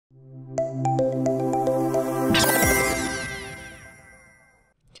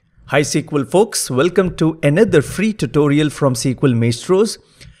Hi SQL folks, welcome to another free tutorial from SQL Maestros.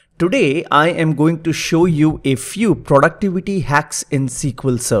 Today I am going to show you a few productivity hacks in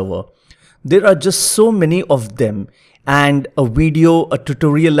SQL Server. There are just so many of them, and a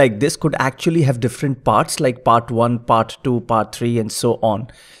tutorial like this could actually have different parts like part 1, part 2, part 3 and so on.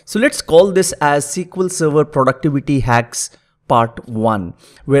 So let's call this as SQL Server Productivity Hacks part 1,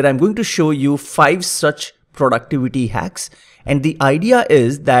 where I'm going to show you 5 such productivity hacks. And the idea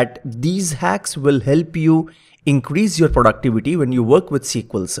is that these hacks will help you increase your productivity when you work with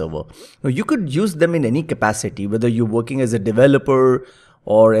SQL Server. Now, you could use them in any capacity, whether you're working as a developer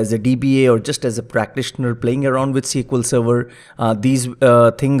or as a DBA or just as a practitioner playing around with SQL Server. These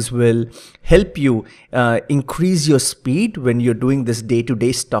things will help you increase your speed when you're doing this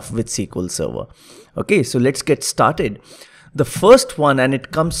day-to-day stuff with SQL Server. Okay, so let's get started. The first one, and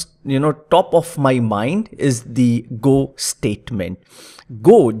it comes, top of my mind, is the go statement.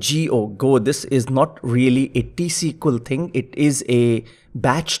 Go, Go, this is not really a T-SQL thing. It is a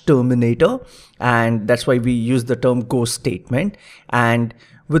batch terminator, and that's why we use the term go statement. And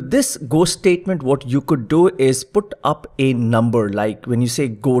with this go statement, what you could do is put up a number. Like when you say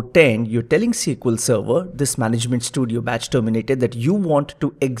go 10, you're telling SQL Server, this Management Studio batch terminator, that you want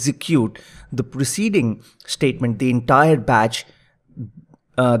to execute the preceding statement, the entire batch,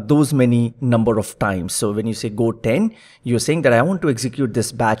 those many number of times. So when you say go 10, you're saying that I want to execute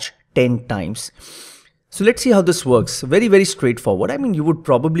this batch 10 times. So let's see how this works. Very, very straightforward. I mean, you would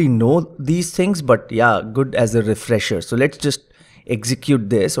probably know these things, but yeah, good as a refresher. So let's just execute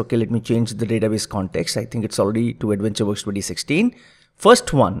this. Okay, let me change the database context. I think it's already to AdventureWorks 2016.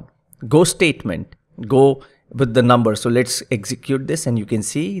 First one, go statement, go with the number. So let's execute this, and you can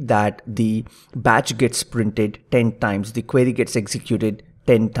see that the batch gets printed 10 times. The query gets executed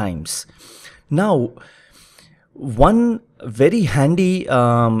 10 times. Now, one very handy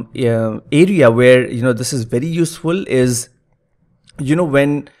area where this is very useful is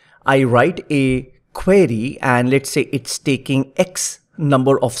when I write a query and let's say it's taking X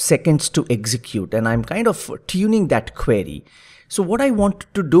number of seconds to execute, and I'm kind of tuning that query. So what I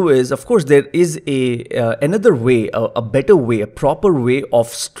want to do is, of course, there is another way, a better way, a proper way of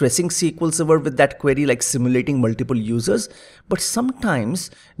stressing SQL Server with that query, like simulating multiple users. But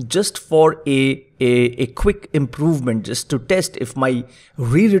sometimes just for a quick improvement, just to test if my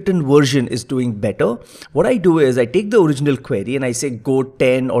rewritten version is doing better, what I do is I take the original query and I say go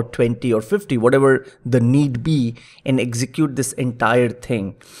 10 or 20 or 50, whatever the need be, and execute this entire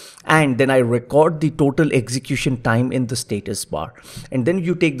thing. And then I record the total execution time in the status bar. And then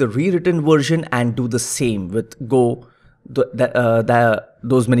you take the rewritten version and do the same with go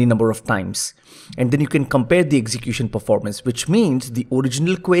those many number of times. And then you can compare the execution performance, which means the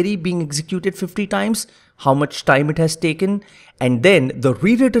original query being executed 50 times, how much time it has taken, and then the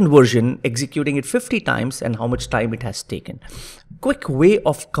rewritten version executing it 50 times and how much time it has taken. Quick way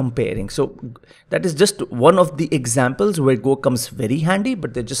of comparing. So that is just one of the examples where Go comes very handy,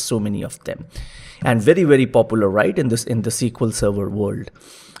 but there are just so many of them, and very, very popular, right, in the SQL Server world.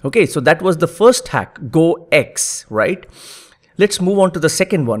 Okay, so that was the first hack, Go X, right? Let's move on to the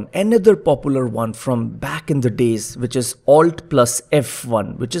second one, another popular one from back in the days, which is Alt plus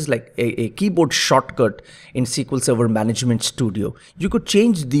F1, which is like a keyboard shortcut in SQL Server Management Studio. You could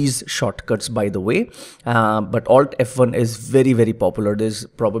change these shortcuts, by the way, but Alt F1 is very, very popular. There's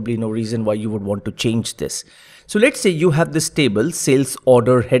probably no reason why you would want to change this. So let's say you have this table, sales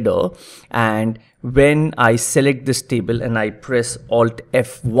order header, and when I select this table and I press Alt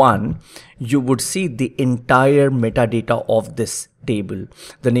F1, you would see the entire metadata of this table.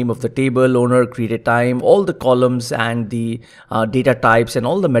 The name of the table, owner, created time, all the columns and the data types and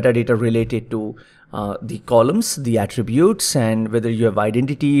all the metadata related to the columns, the attributes, and whether you have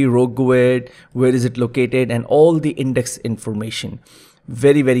identity, row GUID, where is it located, and all the index information.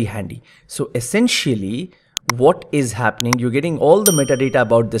 Very, very handy. So essentially, what is happening, you're getting all the metadata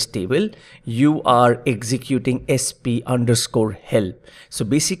about this table. You are executing sp_help. So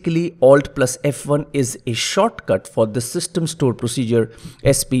basically Alt plus F1 is a shortcut for the system store procedure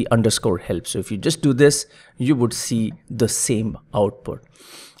sp_help. So if you just do this, you would see the same output.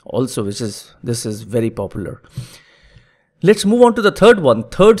 Also, this is very popular. Let's move on to the third one,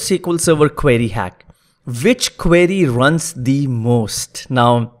 third SQL Server query hack. Which query runs the most?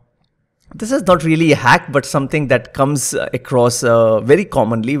 Now, this is not really a hack, but something that comes across very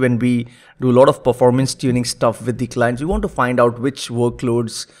commonly when we do a lot of performance tuning stuff with the clients. We want to find out which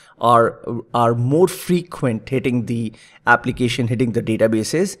workloads are more frequent hitting the application, hitting the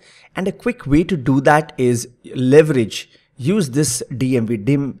databases. And a quick way to do that is leverage use this DMV,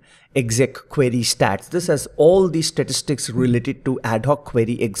 dim exec query stats. This has all the statistics related to ad hoc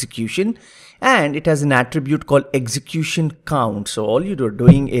query execution, and it has an attribute called execution count. So all you're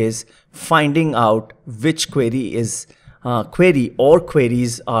doing is finding out which query is query or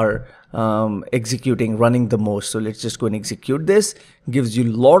queries are executing, running the most. So let's just go and execute this. Gives you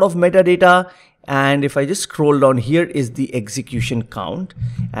a lot of metadata. And if I just scroll down, here is the execution count,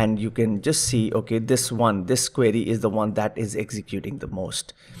 and you can just see, okay, this query is the one that is executing the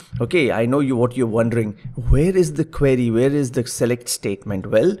most. Okay, I know what you're wondering, where is the query? Where is the select statement?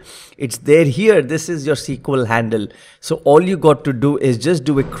 Well, it's there here. This is your SQL handle. So all you got to do is just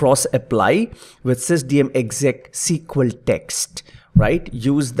do a cross apply with sysdm exec SQL text. Right,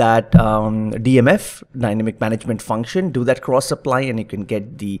 use that DMF, dynamic management function, do that cross apply, and you can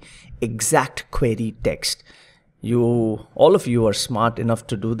get the exact query text. All of you are smart enough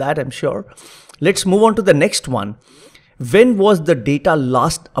to do that, I'm sure. Let's move on to the next one. When was the data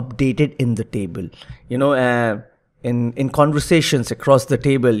last updated in the table? You know, in conversations across the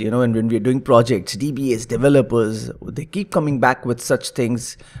table, you know, and when we're doing projects, DBAs, developers, they keep coming back with such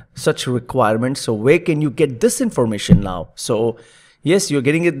things, such requirements. So where can you get this information now? So yes, you're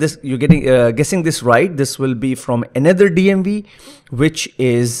getting guessing this right. This will be from another DMV, which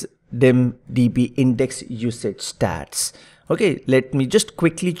is DB index usage stats. Okay, let me just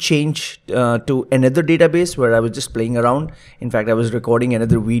quickly change to another database where I was just playing around. In fact, I was recording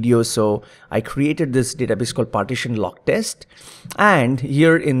another video, so I created this database called partition log test. And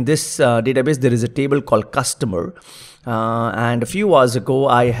here in this database, there is a table called customer. And a few hours ago,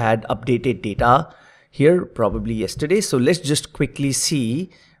 I had updated data here, probably yesterday. So let's just quickly see,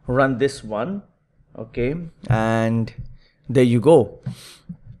 run this one. Okay, and there you go.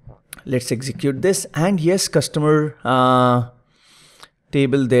 Let's execute this, and yes, customer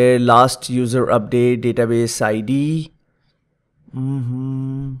table there, last user update, database ID.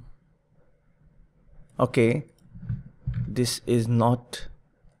 Okay, this is not,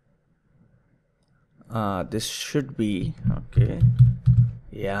 this should be, okay,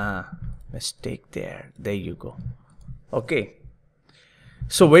 yeah, mistake there, there you go. Okay,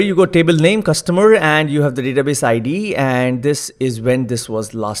 so where you go, table name, customer, and you have the database ID, and this is when this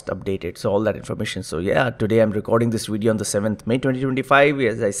was last updated. So all that information. So yeah, today I'm recording this video on the 7th May 2025.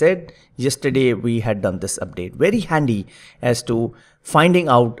 As I said, yesterday we had done this update. Very handy as to finding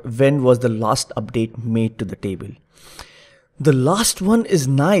out when was the last update made to the table. The last one is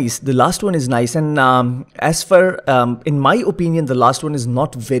nice. The last one is nice. And as for, in my opinion, the last one is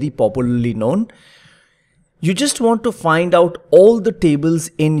not very popularly known. You just want to find out all the tables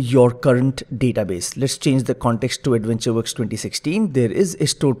in your current database. Let's change the context to AdventureWorks 2016. There is a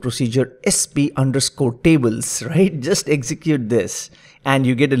stored procedure sp_tables, right? Just execute this and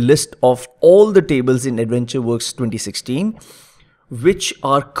you get a list of all the tables in AdventureWorks 2016 which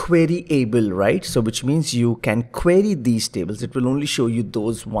are queryable, right? So which means you can query these tables. It will only show you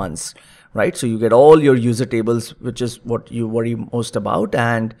those ones, right? So you get all your user tables, which is what you worry most about.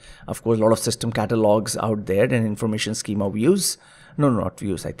 And of course, a lot of system catalogs out there and information schema views. No, not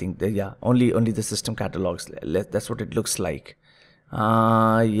views. I think yeah, only the system catalogs. That's what it looks like.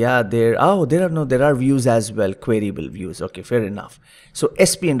 Yeah, there are views as well, queryable views. Okay, fair enough. So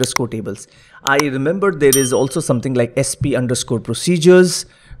sp_tables. I remember there is also something like sp_procedures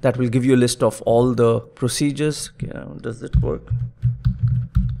that will give you a list of all the procedures. Okay, does it work?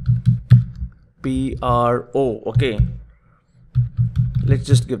 PRO. Okay, let's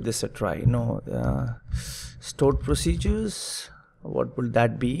just give this a try. No, stored procedures. What will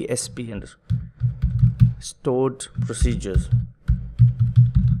that be? Stored procedures.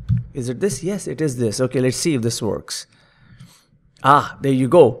 Is it this? Yes, it is this. Okay, let's see if this works. Ah, there you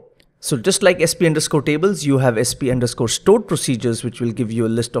go. So just like sp_tables, you have sp_stored procedures, which will give you a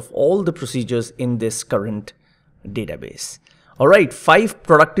list of all the procedures in this current database. All right, 5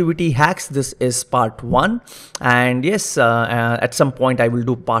 productivity hacks. This is part 1. And yes, at some point I will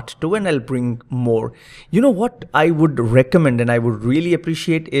do part 2 and I'll bring more. You know what I would recommend and I would really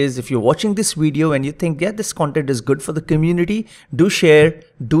appreciate is if you're watching this video and you think, yeah, this content is good for the community, do share,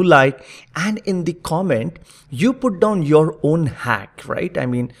 do like, and in the comment, you put down your own hack, right? I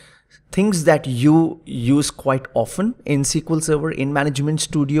mean, things that you use quite often in SQL Server, in Management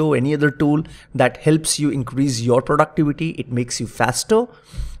Studio, any other tool that helps you increase your productivity. It makes you faster,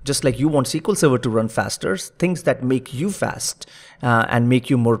 just like you want SQL Server to run faster. Things that make you fast and make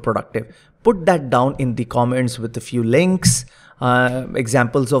you more productive. Put that down in the comments with a few links,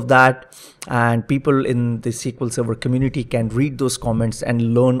 examples of that, and people in the SQL Server community can read those comments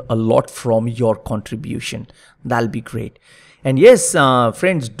and learn a lot from your contribution. That'll be great. And yes,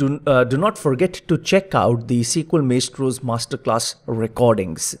 friends, do not forget to check out the SQL Maestros Masterclass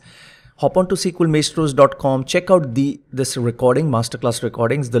recordings. Hop on to SQLmaestros.com, check out this recording, Masterclass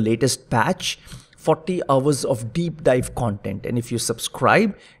recordings, the latest batch, 40 hours of deep dive content. And if you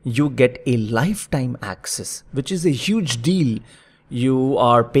subscribe, you get a lifetime access, which is a huge deal. You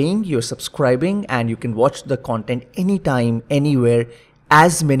are paying, you're subscribing, and you can watch the content anytime, anywhere,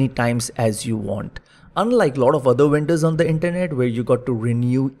 as many times as you want. Unlike a lot of other vendors on the internet where you got to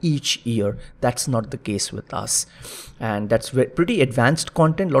renew each year, that's not the case with us. And that's pretty advanced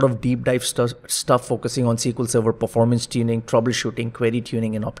content, a lot of deep dive stuff focusing on SQL Server performance tuning, troubleshooting, query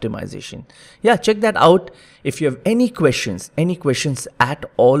tuning, and optimization. Yeah, check that out. If you have any questions at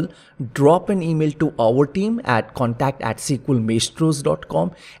all, drop an email to our team at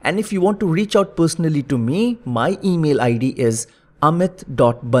contact@sqlmaestros.com. And if you want to reach out personally to me, my email ID is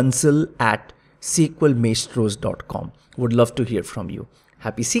amit.bansal@sqlmaestros.com. Would love to hear from you.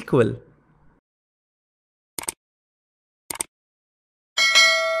 Happy SQL.